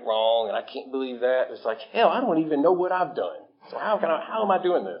they're doing it wrong, and I can't believe that. It's like, hell, I don't even know what I've done. So how am I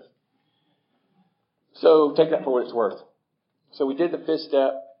doing this? So take that for what it's worth. So we did the 5th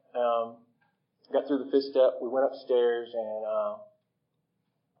step. Got through the 5th step. We went upstairs, and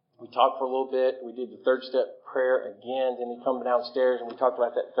we talked for a little bit. We did the 3rd step prayer again. Then we come downstairs, and we talked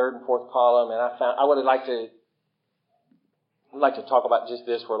about that 3rd and 4th column. And I would have liked to talk about just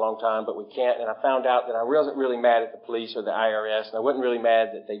this for a long time, but we can't. And I found out that I wasn't really mad at the police or the IRS, and I wasn't really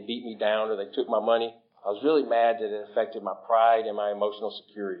mad that they beat me down or they took my money. I was really mad that it affected my pride and my emotional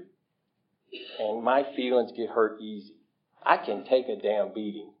security. And my feelings get hurt easy. I can take a damn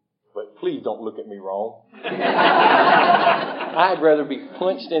beating, but please don't look at me wrong. I'd rather be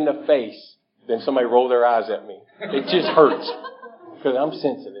punched in the face than somebody roll their eyes at me. It just hurts, because I'm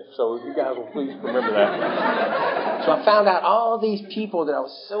sensitive. So you guys will please remember that. So I found out all these people that I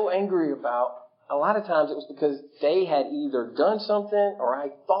was so angry about, a lot of times it was because they had either done something, or I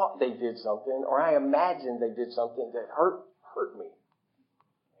thought they did something, or I imagined they did something that hurt me.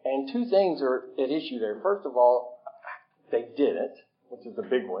 And 2 things are at issue there. First of all, they didn't. which is the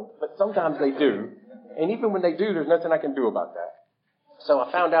big one. But sometimes they do. And even when they do, there's nothing I can do about that. So I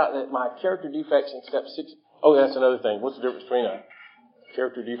found out that my character defects in step 6, that's another thing. What's the difference between a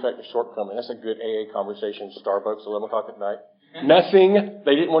character defect and shortcoming? That's a good AA conversation, Starbucks, 11 o'clock at night. Nothing.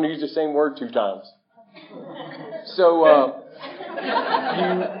 They didn't want to use the same word 2 times. So,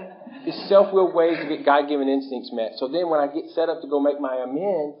 it's self-willed ways to get God-given instincts met. So then when I get set up to go make my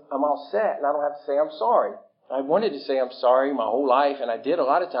amends, I'm all set and I don't have to say I'm sorry. I wanted to say I'm sorry my whole life, and I did a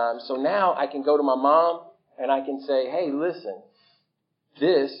lot of times. So now I can go to my mom and I can say, hey, listen,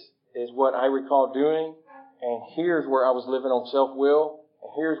 this is what I recall doing, and here's where I was living on self-will,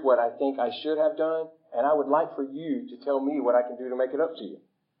 and here's what I think I should have done, and I would like for you to tell me what I can do to make it up to you.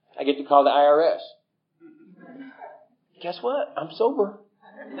 I get to call the IRS. Guess what? I'm sober.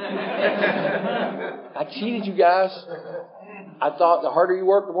 I cheated you guys. I thought the harder you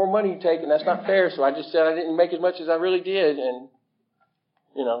work, the more money you take, and that's not fair, so I just said I didn't make as much as I really did, and,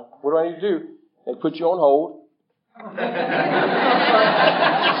 what do I need to do? They put you on hold.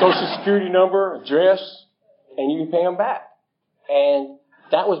 Social Security number, address, and you can pay them back. And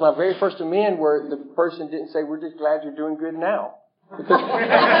that was my very first amend where the person didn't say, we're just glad you're doing good now. Because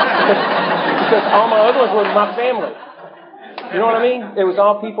all my other ones were my family. You know what I mean? It was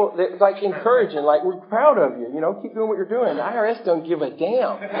all people that like encouraging, like, we're proud of you, keep doing what you're doing. The IRS don't give a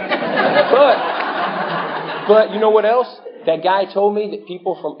damn. But you know what else? That guy told me that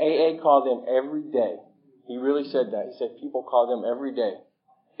people from AA call them every day. He really said that. He said people call them every day.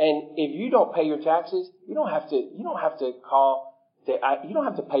 And if you don't pay your taxes, you don't have to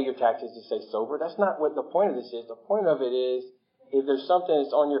pay your taxes to stay sober. That's not what the point of this is. The point of it is, if there's something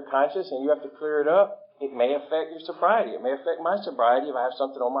that's on your conscience and you have to clear it up, it may affect your sobriety. It may affect my sobriety if I have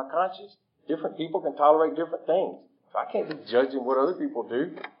something on my conscience. Different people can tolerate different things. So I can't be judging what other people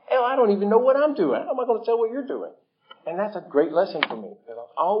do. Hell, I don't even know what I'm doing. How am I going to tell what you're doing? And that's a great lesson for me, because I'm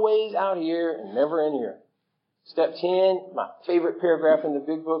always out here and never in here. Step 10, my favorite paragraph in the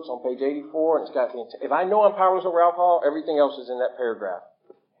big book's on page 84, and it's got if I know I'm powerless over alcohol, everything else is in that paragraph.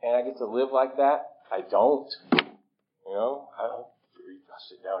 And I get to live like that. I don't. I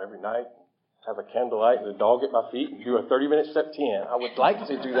sit down every night, have a candlelight and a dog at my feet, and do a 30-minute step 10. I would like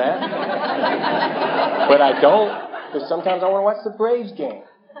to do that. But I don't, because sometimes I want to watch the Braves game.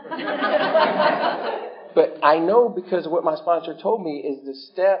 But I know, because of what my sponsor told me, is the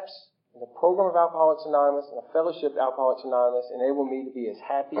steps in the program of Alcoholics Anonymous and the fellowship of Alcoholics Anonymous enable me to be as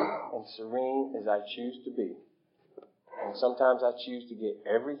happy and serene as I choose to be. And sometimes I choose to get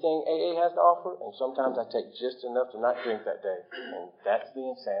everything AA has to offer, and sometimes I take just enough to not drink that day. And that's the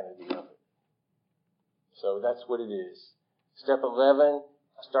insanity of it. So that's what it is. Step 11,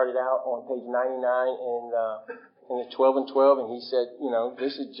 I started out on page 99 in the 12 and 12, and he said,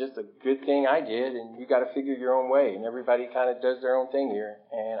 this is just a good thing I did, and you got to figure your own way. And everybody kind of does their own thing here.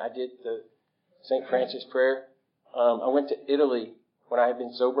 And I did the St. Francis prayer. I went to Italy when I had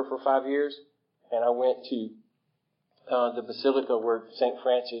been sober for 5 years, and I went to the Basilica where St.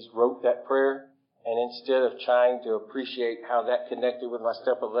 Francis wrote that prayer. And instead of trying to appreciate how that connected with my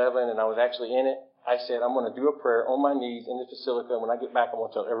step 11, and I was actually in it, I said, I'm going to do a prayer on my knees in the Basilica, and when I get back, I'm going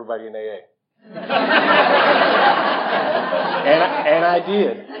to tell everybody in AA. And I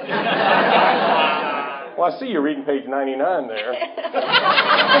did. Well, I see you're reading page 99 there.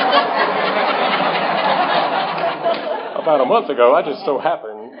 About a month ago, I just so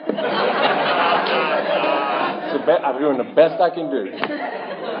happened. I'm doing the best I can do.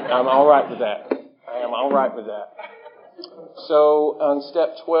 I'm all right with that. I am all right with that. So on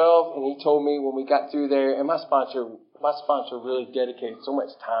step 12, and he told me when we got through there, and my sponsor really dedicated so much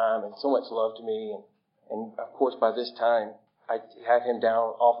time and so much love to me, and of course by this time I had him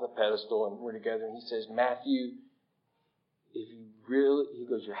down off the pedestal and we're together, and he says, Matthew, he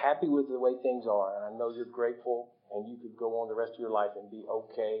goes, you're happy with the way things are, and I know you're grateful, and you could go on the rest of your life and be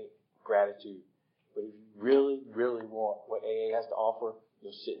okay, gratitude. But if you really, really want what AA has to offer,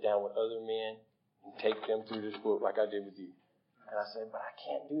 you'll sit down with other men and take them through this book like I did with you. And I said, but I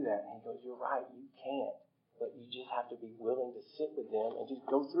can't do that. And he goes, you're right, you can't. But you just have to be willing to sit with them and just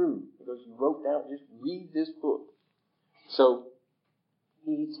go through. He goes, you wrote down, just read this book. So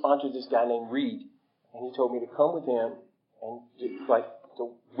he sponsored this guy named Reed. And he told me to come with him and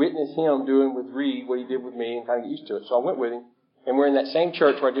to witness him doing with Reed what he did with me and kind of get used to it. So I went with him. And we're in that same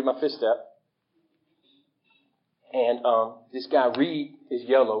church where I did my 5th step. And this guy Reed is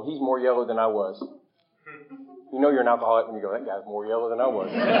yellow. He's more yellow than I was. You know you're an alcoholic when you go, that guy's more yellow than I was.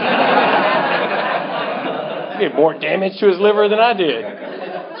 He did more damage to his liver than I did.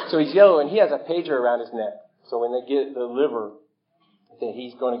 So he's yellow, and he has a pager around his neck. So when they get the liver, then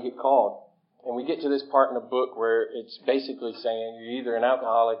he's going to get called. And we get to this part in the book where it's basically saying you're either an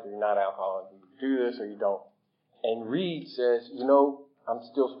alcoholic or you're not alcoholic. You do this or you don't. And Reed says, I'm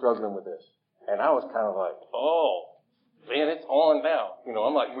still struggling with this. And I was kind of like, oh, man, it's on now.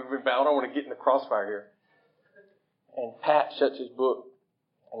 I'm like moving back. I don't want to get in the crossfire here. And Pat shuts his book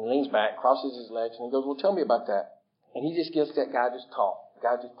and leans back, crosses his legs, and he goes, well, tell me about that. And he just gives that guy just talk. The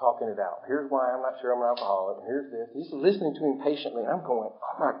guy just talking it out. Here's why I'm not sure I'm an alcoholic. And here's this. He's listening to him patiently. And I'm going,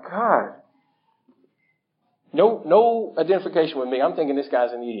 oh, my God. No identification with me. I'm thinking this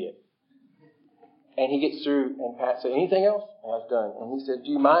guy's an idiot. And he gets through, and Pat said, anything else? And I was done. And he said,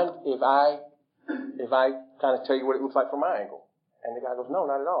 do you mind if I kind of tell you what it looks like from my angle? And the guy goes, no,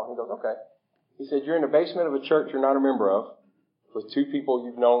 not at all. And he goes, okay. He said, you're in the basement of a church you're not a member of with two people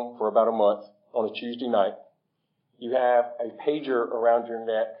you've known for about a month on a Tuesday night. You have a pager around your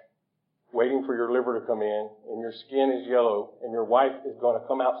neck waiting for your liver to come in, and your skin is yellow, and your wife is going to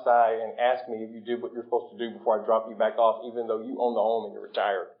come outside and ask me if you did what you're supposed to do before I drop you back off, even though you own the home and you're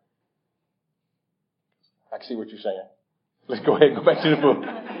retired. I can see what you're saying. Let's go ahead and go back to the book.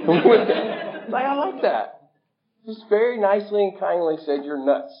 I like that. Just very nicely and kindly said, you're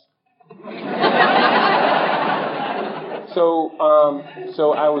nuts. So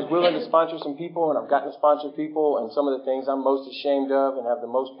I was willing to sponsor some people, and I've gotten to sponsor people, and some of the things I'm most ashamed of and have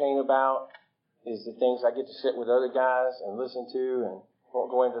the most pain about is the things I get to sit with other guys and listen to, and won't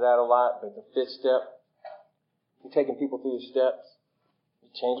go into that a lot, but the fifth step, taking people through the steps,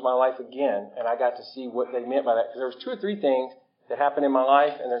 it changed my life again, and I got to see what they meant by that, because there was 2 or 3 things that happened in my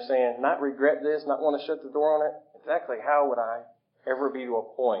life, and they're saying, not regret this, not want to shut the door on it. Exactly how would I ever be to a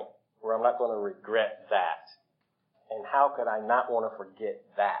point where I'm not going to regret that? And how could I not want to forget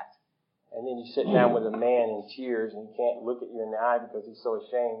that? And then you sit down with a man in tears and he can't look at you in the eye because he's so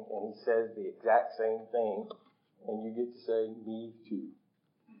ashamed, and he says the exact same thing, and you get to say, me too.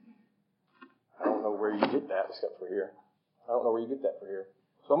 I don't know where you get that except for here. I don't know where you get that for here.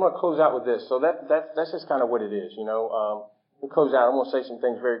 So I'm going to close out with this. So that's just kind of what it is, To close out, I'm going to say some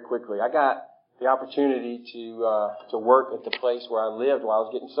things very quickly. I got the opportunity to work at the place where I lived while I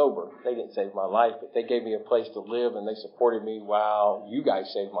was getting sober. They didn't save my life, but they gave me a place to live, and they supported me while you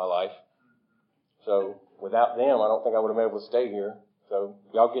guys saved my life. So without them, I don't think I would have been able to stay here. So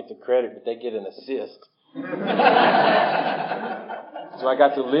y'all get the credit, but they get an assist. So I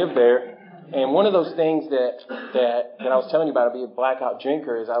got to live there. And one of those things that I was telling you about, being a blackout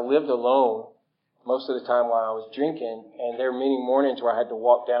drinker, is I lived alone most of the time while I was drinking, and there were many mornings where I had to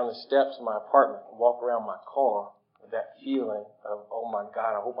walk down the steps of my apartment and walk around my car with that feeling of, oh my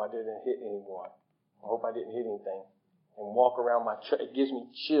God, I hope I didn't hit anyone. I hope I didn't hit anything. And walk around my truck. It gives me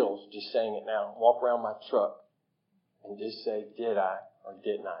chills just saying it now. Walk around my truck and just say, did I or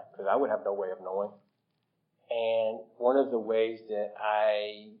didn't I? Because I would have no way of knowing. And one of the ways that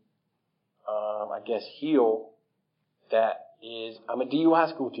I guess, heal that is, I'm a DUI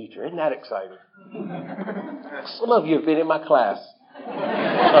school teacher. Isn't that exciting? Some of you have been in my class.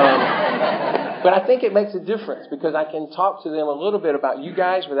 But I think it makes a difference because I can talk to them a little bit about you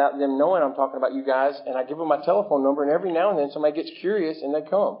guys without them knowing I'm talking about you guys. And I give them my telephone number, and every now and then somebody gets curious and they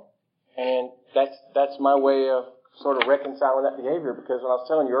come. And that's my way of sort of reconciling that behavior, because when I was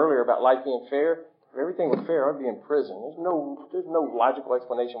telling you earlier about life being fair, if everything was fair, I'd be in prison. There's no logical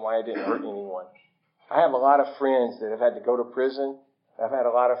explanation why I didn't hurt anyone. I have a lot of friends that have had to go to prison. I've had a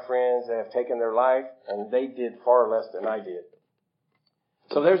lot of friends that have taken their life, and they did far less than I did.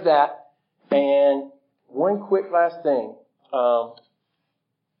 So there's that. And one quick last thing.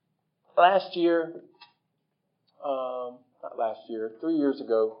 Last year, 3 years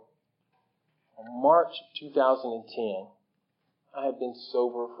ago, in March 2010, I had been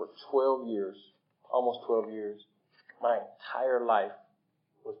sober for 12 years, almost 12 years. My entire life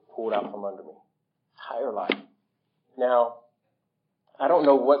was pulled out from under me. Entire life. Now, I don't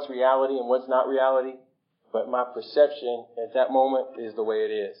know what's reality and what's not reality, but my perception at that moment is the way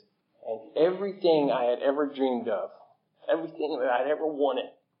it is. And everything I had ever dreamed of, everything that I'd ever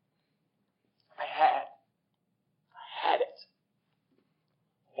wanted, I had it.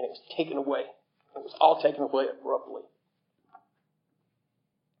 And it was taken away. It was all taken away abruptly.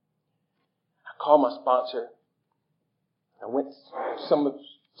 I called my sponsor. I went, some of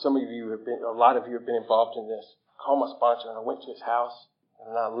you have been, a lot of you have been involved in this. I called my sponsor and I went to his house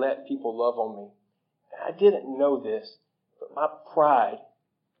and I let people love on me. And I didn't know this, but my pride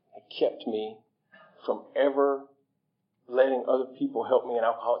had kept me from ever letting other people help me in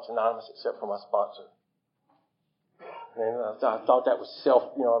Alcoholics Anonymous except for my sponsor. And I thought that was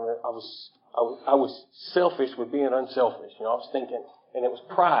I was selfish with being unselfish. I was thinking, and it was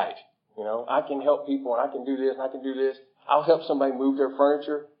pride. I can help people and I can do this and I can do this. I'll help somebody move their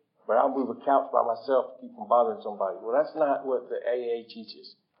furniture, but I'll move a couch by myself to keep from bothering somebody. Well, that's not what the AA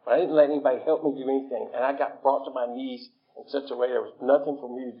teaches. But I didn't let anybody help me do anything, and I got brought to my knees in such a way there was nothing for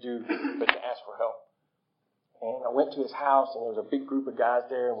me to do but to ask for help. And I went to his house, and there was a big group of guys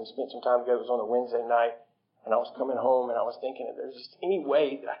there, and we spent some time together. It was on a Wednesday night, and I was coming home, and I was thinking if there's just any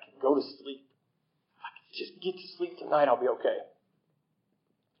way that I could go to sleep. If I could just get to sleep tonight, I'll be okay.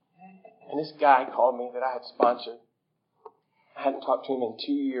 And this guy called me that I had sponsored. I hadn't talked to him in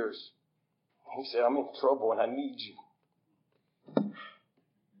 2 years. He said, I'm in trouble, and I need you.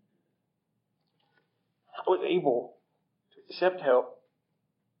 I was able to accept help.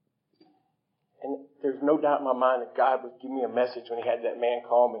 And there's no doubt in my mind that God would give me a message when he had that man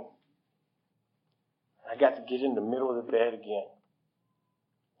call me. I got to get in the middle of the bed again.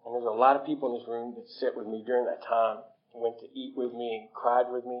 And there's a lot of people in this room that sat with me during that time, went to eat with me and cried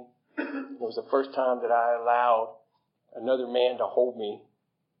with me. It was the first time that I allowed another man to hold me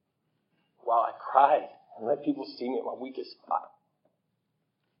while I cried and let people see me at my weakest spot.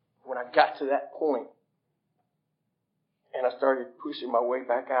 When I got to that point, and I started pushing my way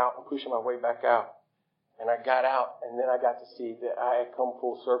back out, and I got out, and then I got to see that I had come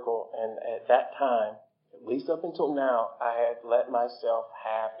full circle, and at that time, at least up until now, I had let myself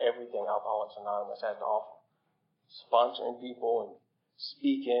have everything Alcoholics Anonymous has to offer. Sponsoring people and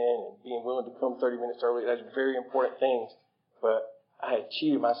speaking and being willing to come 30 minutes early, that's very important things, but I had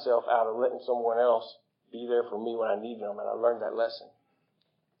cheated myself out of letting someone else be there for me when I needed them, and I learned that lesson.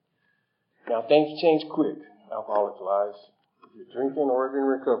 Now, things change quick. Alcoholics' lives, if you're drinking or if you're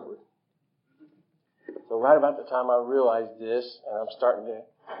in recovery. So right about the time I realized this, and I'm starting to,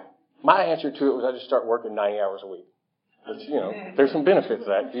 my answer to it was I just start working 90 hours a week. Which, there's some benefits to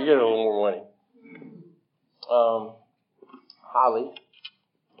that. You get a little more money. Holly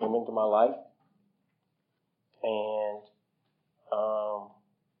came into my life, and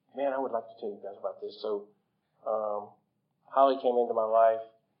man, I would like to tell you guys about this. So Holly came into my life.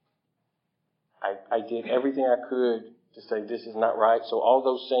 I did everything I could to say this is not right. So all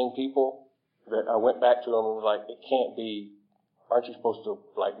those same people that I went back to them and was like, it can't be, aren't you supposed to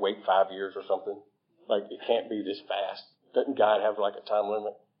wait 5 years or something? It can't be this fast. Doesn't God have a time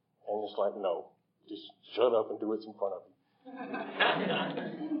limit? And it's like, no, just shut up and do what's in front of you.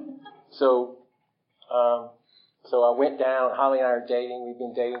 So I went down. Holly and I are dating. We've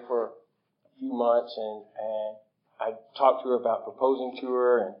been dating for a few months, and I talked to her about proposing to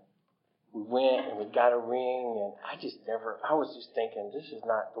her, and we went and we got a ring, and I was just thinking, this is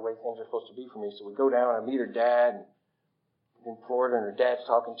not the way things are supposed to be for me. So we go down and I meet her dad in Florida, and her dad's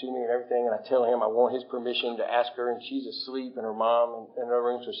talking to me and everything, and I tell him I want his permission to ask her, and she's asleep, and her mom in her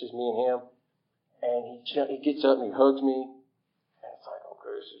room, so it's just me and him. And he gets up and he hugs me, and it's like,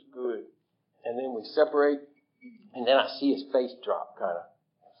 okay, this is good. And then we separate, and then I see his face drop, kind of.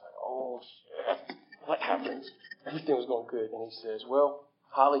 It's like, oh, shit, what happened? Everything was going good. And he says, well,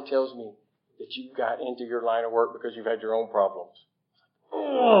 Holly tells me that you got into your line of work because you've had your own problems.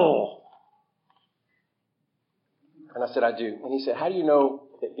 Oh. And I said, I do. And he said, how do you know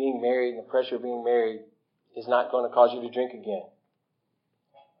that being married and the pressure of being married is not going to cause you to drink again?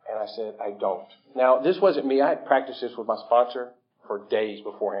 And I said, I don't. Now, this wasn't me. I had practiced this with my sponsor for days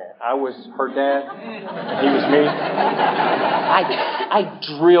beforehand. I was her dad, and he was me. I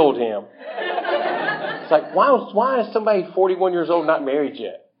drilled him. It's like, why is somebody 41 years old not married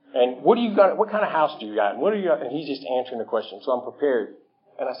yet? And what do you got? What kind of house do you got? And what are you? And he's just answering the question, so I'm prepared.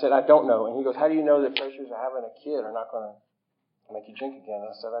 And I said, I don't know. And he goes, how do you know that pressures of having a kid are not going to make you drink again?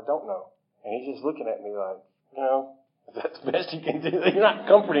 And I said, I don't know. And he's just looking at me like, that's the best you can do. You're not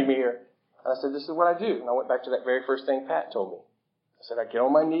comforting me here. And I said, this is what I do. And I went back to that very first thing Pat told me. I said, I get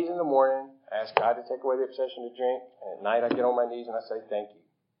on my knees in the morning, I ask God to take away the obsession to drink, and at night I get on my knees and I say, thank you.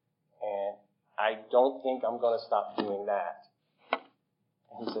 And I don't think I'm going to stop doing that.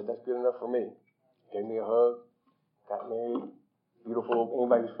 And he said, that's good enough for me. Gave me a hug, got married, beautiful.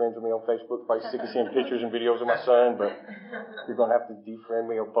 Anybody who's friends with me on Facebook probably sick of seeing pictures and videos of my son, but you're going to have to defriend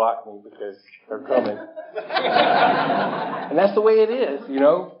me or block me because they're coming. And that's the way it is,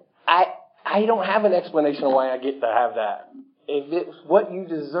 I don't have an explanation of why I get to have that. If it's what you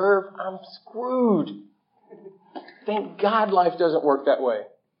deserve, I'm screwed. Thank God life doesn't work that way.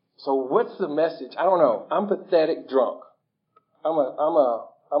 So what's the message? I don't know. I'm pathetic drunk. I'm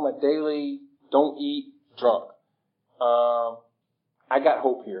a daily don't eat drunk. I got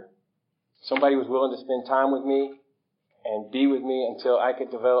hope here. Somebody was willing to spend time with me and be with me until I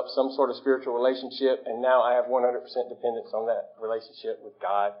could develop some sort of spiritual relationship, and now I have 100% dependence on that relationship with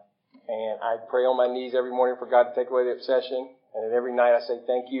God. And I pray on my knees every morning for God to take away the obsession, And at every night I say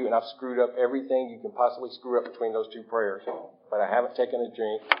thank you, and I've screwed up everything you can possibly screw up between those two prayers. But I haven't taken a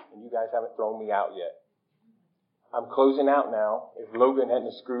drink, and you guys haven't thrown me out yet. I'm closing out now. If Logan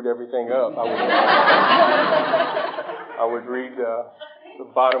hadn't screwed everything up, I would read the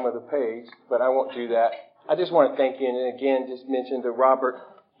bottom of the page, but I won't do that. I just want to thank you, and again, just mention to Robert,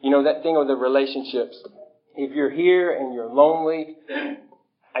 that thing of the relationships. If you're here and you're lonely,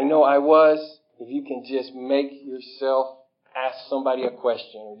 I know I was, if you can just make yourself ask somebody a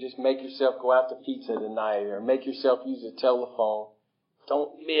question, or just make yourself go out to pizza tonight, or make yourself use a telephone.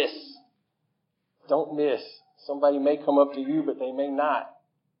 Don't miss. Somebody may come up to you, but they may not.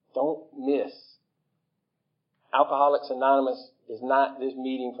 Don't miss. Alcoholics Anonymous is not this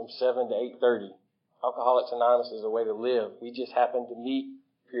meeting from 7 to 8:30. Alcoholics Anonymous is a way to live. We just happen to meet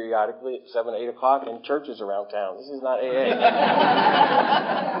periodically at 7 to 8 o'clock in churches around town. This is not AA.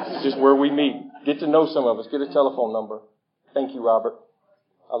 This is just where we meet. Get to know some of us. Get a telephone number. Thank you, Robert.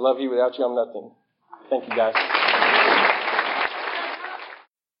 I love you. Without you, I'm nothing. Thank you, guys.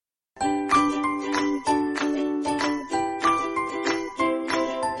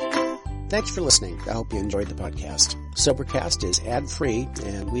 Thanks for listening. I hope you enjoyed the podcast. Sobercast is ad-free,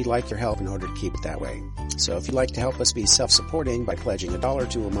 and we'd like your help in order to keep it that way. So if you'd like to help us be self-supporting by pledging $1 or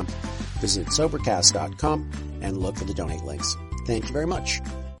 $2 a month, visit Sobercast.com and look for the donate links. Thank you very much.